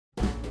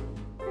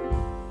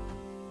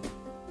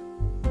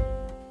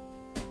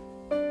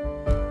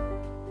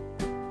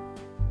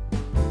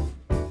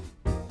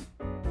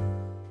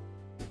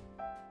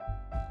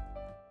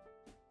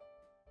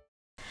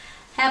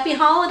Happy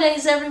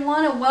holidays,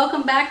 everyone, and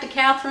welcome back to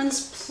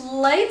Catherine's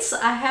Plates.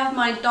 I have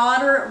my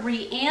daughter,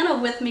 Rihanna,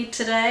 with me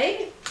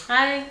today.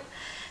 Hi.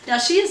 Now,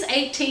 she is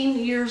 18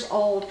 years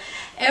old.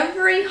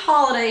 Every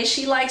holiday,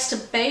 she likes to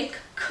bake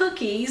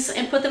cookies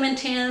and put them in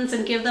tins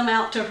and give them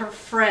out to her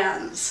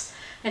friends.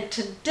 And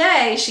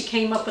today, she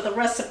came up with a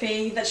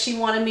recipe that she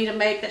wanted me to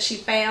make that she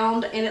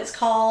found, and it's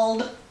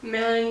called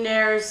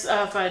Millionaire's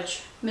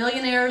Fudge.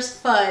 Millionaire's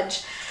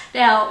Fudge.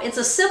 Now, it's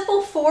a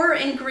simple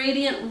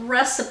 4-ingredient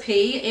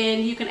recipe,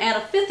 and you can add a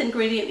 5th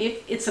ingredient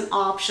if it's an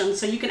option,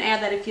 so you can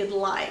add that if you'd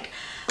like.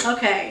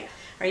 Okay,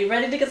 are you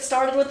ready to get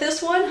started with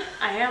this one?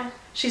 I am.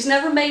 She's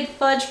never made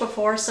fudge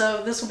before,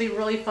 so this will be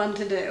really fun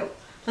to do.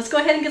 Let's go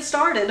ahead and get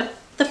started.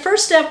 The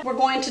first step we're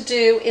going to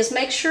do is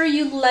make sure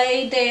you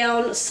lay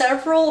down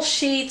several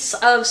sheets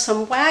of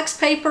some wax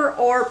paper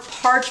or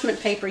parchment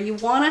paper. You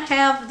want to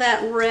have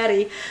that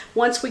ready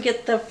once we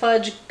get the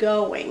fudge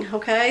going,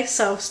 okay?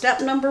 So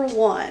step number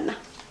 1.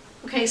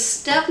 Okay,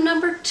 step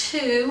number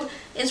 2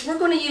 is we're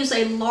going to use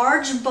a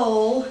large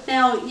bowl.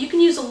 Now, you can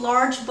use a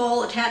large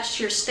bowl attached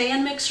to your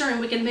stand mixer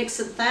and we can mix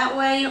it that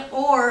way,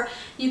 or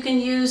you can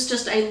use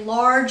just a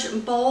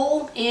large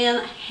bowl and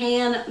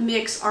hand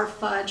mix our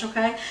fudge,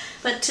 okay?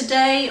 But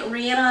today,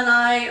 Rihanna and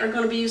I are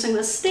going to be using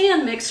the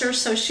stand mixer,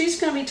 so she's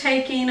going to be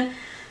taking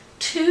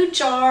 2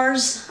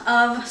 jars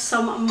of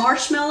some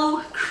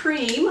marshmallow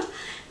cream.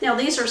 Now,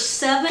 these are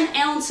 7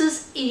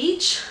 ounces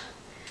each,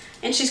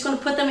 and she's going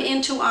to put them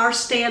into our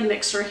stand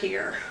mixer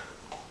here.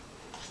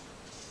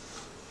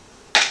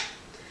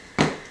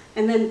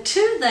 And then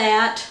to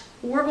that,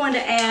 we're going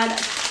to add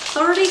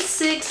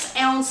 36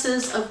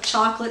 ounces of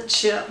chocolate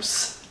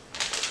chips.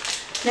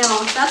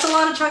 Now, that's a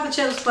lot of chocolate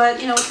chips,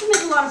 but you know, it can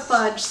make a lot of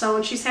fudge, so,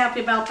 and she's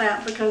happy about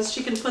that because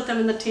she can put them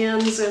in the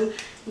tins and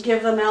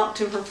give them out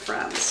to her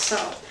friends. So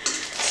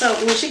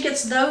when she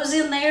gets those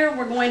in there,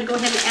 we're going to go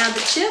ahead and add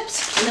the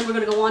chips, and then we're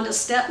going to go on to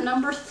step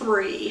number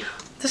 3.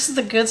 This is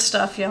the good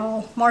stuff,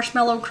 y'all.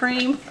 Marshmallow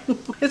cream.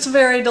 It's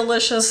very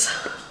delicious.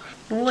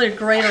 Really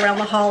great around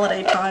the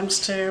holiday times,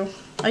 too.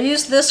 I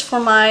used this for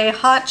my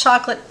hot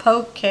chocolate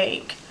poke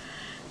cake.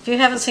 If you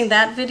haven't seen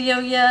that video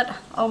yet,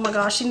 oh my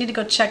gosh, you need to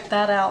go check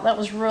that out. That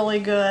was really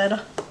good.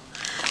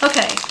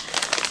 Okay,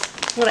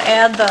 I'm going to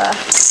add the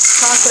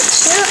chocolate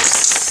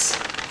chips.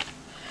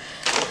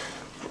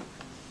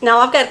 Now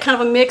I've got kind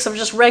of a mix of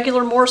just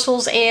regular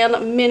morsels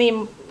and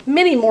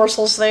mini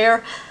morsels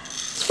there.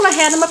 That's what I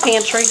had in my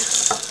pantry.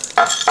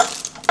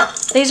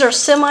 These are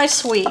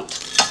semi-sweet.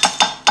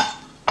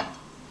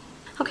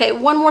 Okay,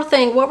 one more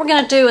thing. What we're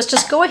going to do is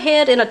just go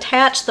ahead and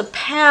attach the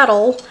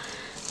paddle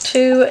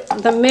to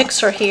the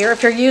mixer here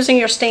if you're using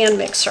your stand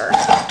mixer.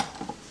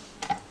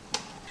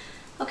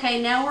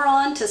 Okay, now we're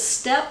on to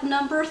step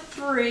number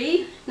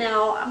 3.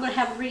 Now I'm going to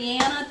have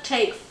Rihanna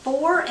take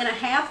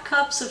 4½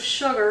 cups of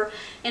sugar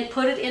and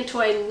put it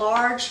into a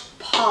large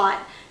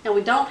pot. Now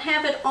we don't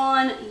have it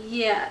on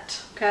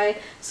yet, okay?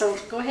 So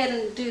go ahead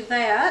and do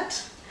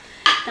that.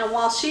 Now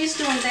while she's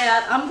doing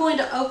that, I'm going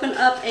to open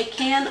up a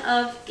can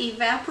of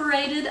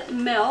evaporated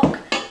milk.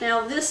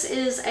 Now this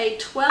is a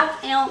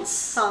 12-ounce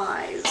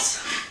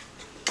size.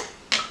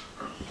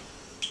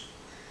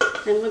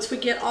 And once we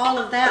get all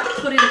of that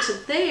put into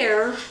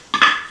there,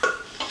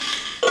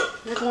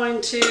 we're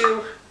going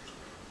to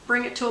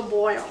bring it to a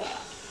boil.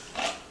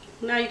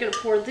 Now you're going to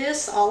pour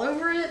this all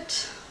over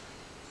it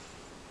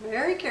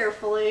very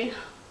carefully.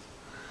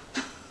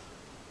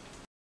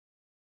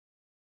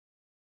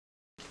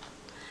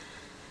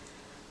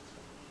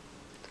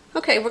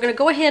 Okay, we're going to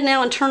go ahead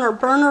now and turn our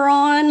burner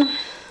on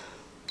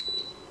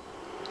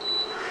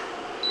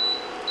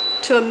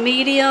to a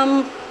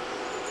medium.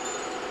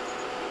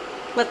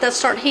 Let that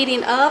start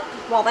heating up.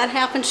 While that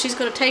happens, she's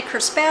going to take her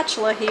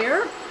spatula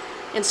here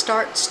and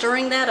start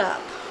stirring that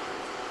up.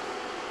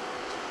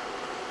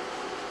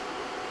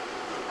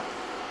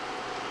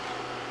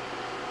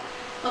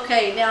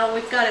 Okay, now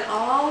we've got it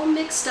all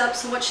mixed up,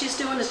 so what she's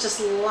doing is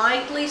just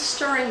lightly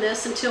stirring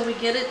this until we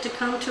get it to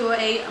come to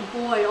a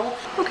boil.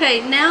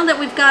 Okay, now that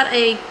we've got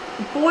a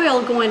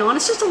boil going on,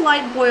 it's just a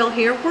light boil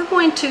here, we're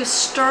going to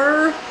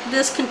stir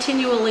this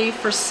continually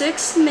for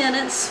 6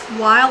 minutes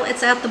while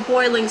it's at the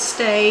boiling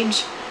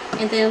stage,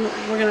 and then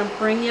we're going to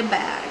bring you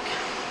back.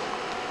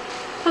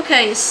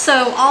 Okay,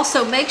 so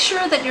also make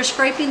sure that you're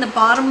scraping the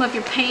bottom of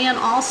your pan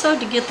also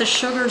to get the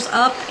sugars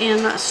up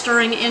and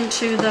stirring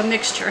into the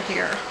mixture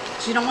here.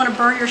 So you don't want to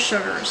burn your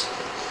sugars.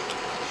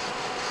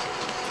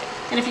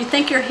 And if you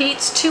think your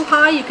heat's too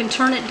high, you can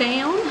turn it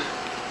down.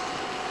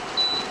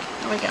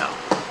 There we go.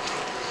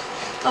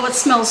 Oh, it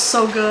smells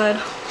so good.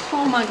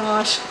 Oh my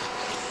gosh.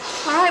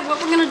 Alright,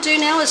 what we're going to do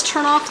now is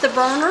turn off the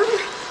burner.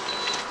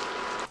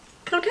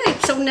 Okay,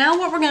 so now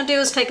what we're going to do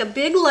is take a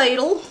big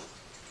ladle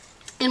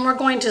and we're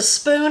going to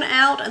spoon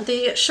out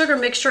the sugar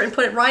mixture and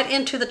put it right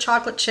into the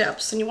chocolate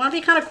chips. And you want to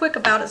be kind of quick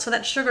about it so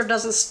that sugar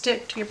doesn't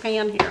stick to your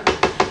pan here.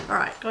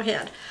 Alright, go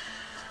ahead.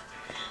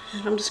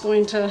 And I'm just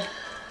going to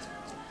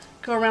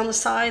go around the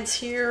sides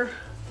here.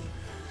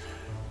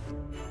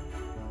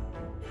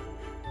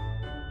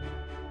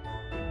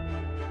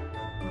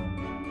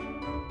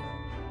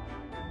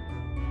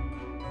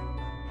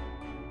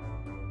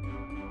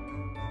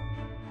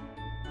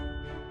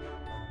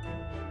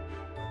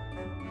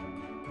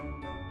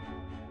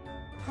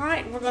 All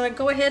right, we're going to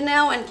go ahead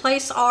now and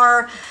place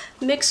our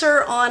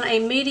mixer on a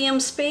medium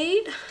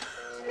speed.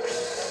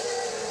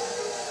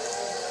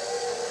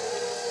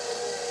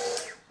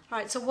 All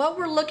right, so what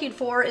we're looking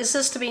for is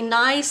this to be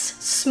nice,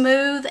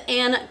 smooth,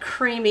 and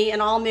creamy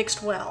and all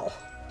mixed well.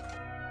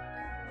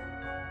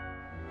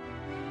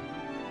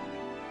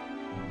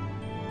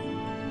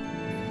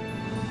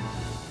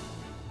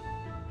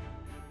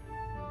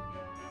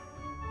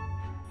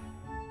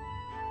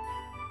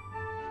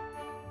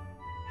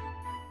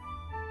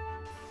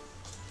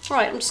 All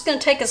right, I'm just going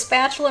to take a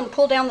spatula and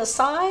pull down the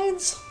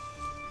sides.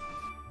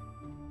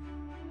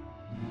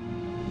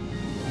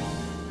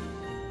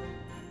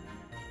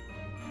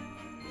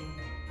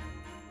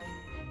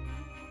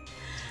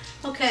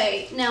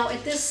 Okay, now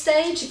at this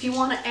stage, if you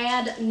want to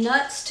add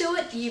nuts to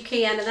it, you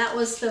can, and that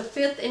was the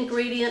 5th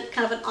ingredient,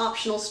 kind of an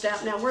optional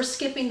step. Now we're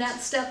skipping that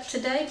step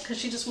today because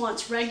she just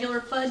wants regular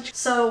fudge.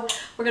 So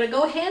we're going to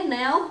go ahead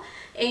now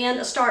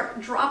and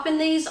start dropping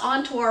these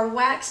onto our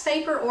wax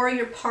paper or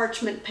your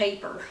parchment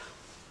paper.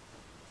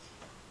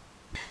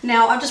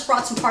 Now I've just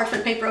brought some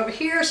parchment paper over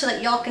here so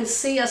that y'all can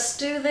see us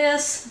do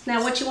this.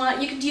 Now what you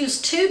want, you could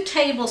use 2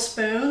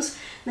 tablespoons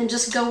and then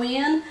just go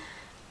in.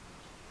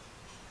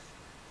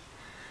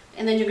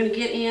 And then you're going to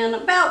get in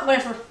about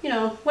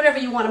whatever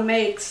you want to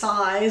make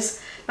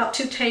size, about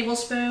 2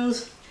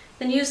 tablespoons.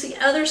 Then use the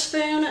other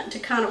spoon to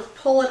kind of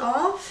pull it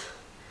off,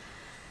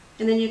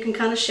 and then you can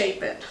kind of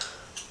shape it,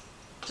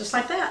 just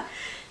like that.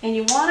 And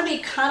you want to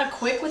be kind of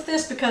quick with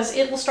this because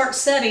it will start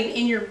setting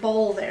in your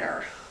bowl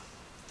there.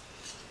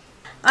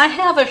 I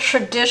have a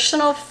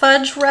traditional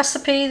fudge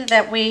recipe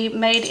that we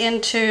made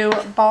into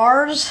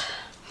bars.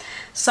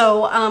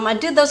 So I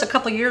did those a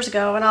couple years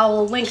ago, and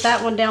I'll link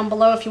that one down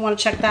below if you want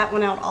to check that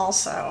one out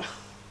also.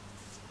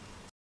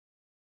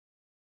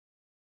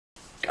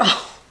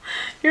 Oh,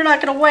 you're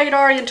not going to wait,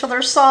 are you, until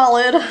they're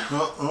solid?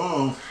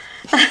 Uh-uh.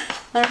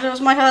 There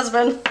goes my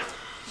husband.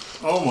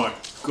 Oh my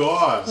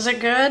God. Is it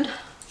good?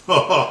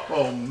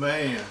 Oh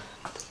man,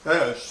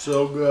 that is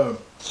so good.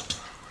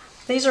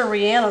 These are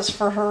Rihanna's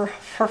for her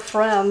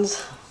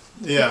friends.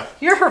 Yeah.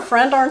 You're her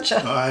friend, aren't you?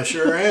 I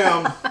sure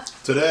am.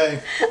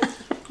 Today.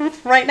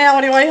 Right now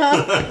anyway,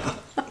 huh?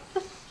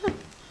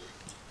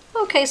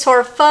 Okay, so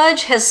our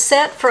fudge has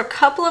set for a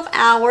couple of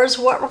hours.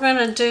 What we're going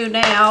to do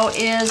now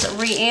is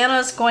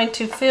Rihanna's going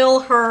to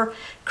fill her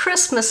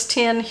Christmas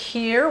tin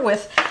here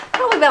with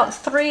probably about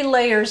 3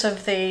 layers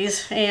of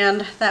these,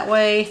 and that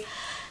way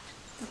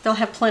they'll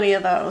have plenty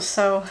of those.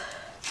 So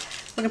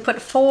we're going to put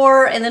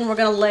 4 and then we're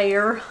going to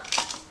layer.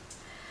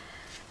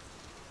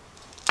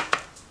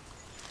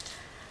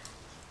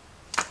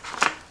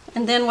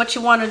 And then what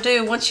you want to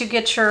do once you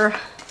get your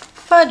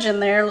fudge in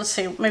there, let's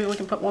see, maybe we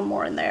can put 1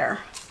 more in there.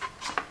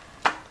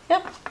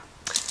 Yep.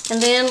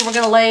 And then we're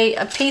going to lay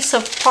a piece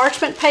of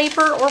parchment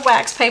paper or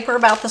wax paper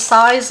about the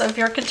size of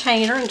your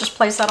container and just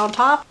place that on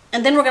top.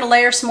 And then we're going to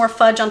layer some more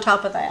fudge on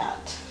top of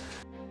that.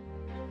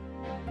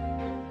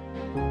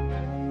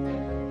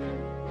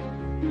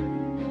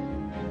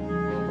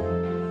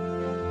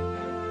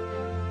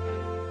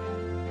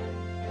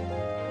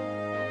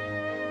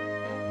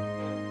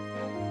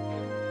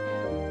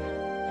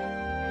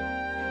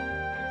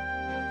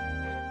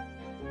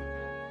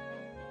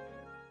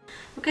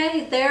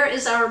 Okay, there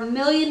is our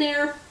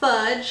millionaire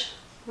fudge,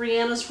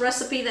 Rihanna's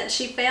recipe that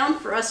she found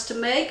for us to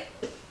make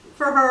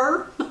for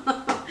her.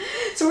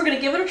 So we're going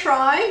to give it a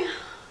try.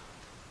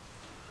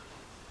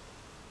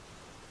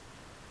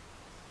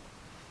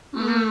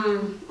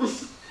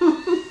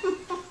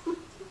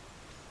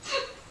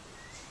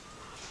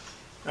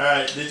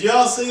 Alright, did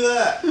y'all see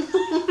that?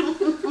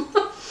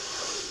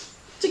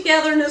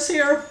 Togetherness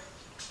here.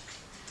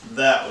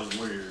 That was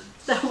weird.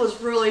 That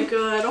was really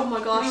good. Oh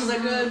my gosh, is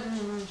that good?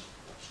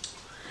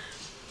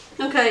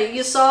 Okay,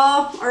 you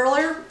saw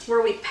earlier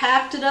where we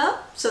packed it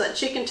up so that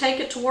she can take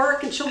it to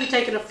work, and she'll be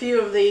taking a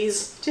few of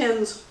these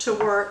tins to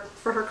work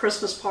for her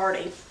Christmas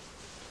party.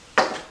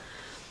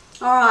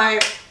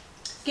 Alright,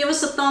 give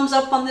us a thumbs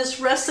up on this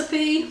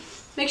recipe.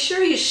 Make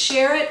sure you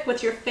share it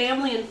with your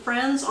family and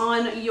friends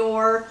on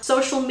your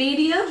social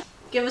media.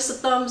 Give us a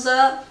thumbs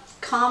up.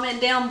 Comment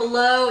down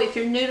below. If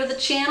you're new to the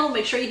channel,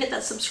 make sure you hit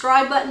that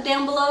subscribe button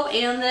down below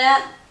and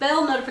that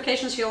bell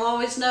notification so you'll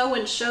always know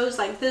when shows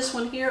like this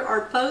one here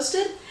are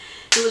posted.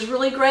 It was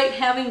really great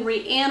having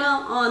Rihanna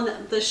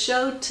on the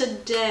show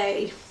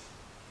today.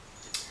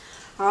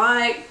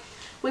 Alright,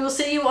 we will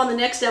see you on the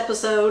next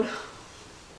episode.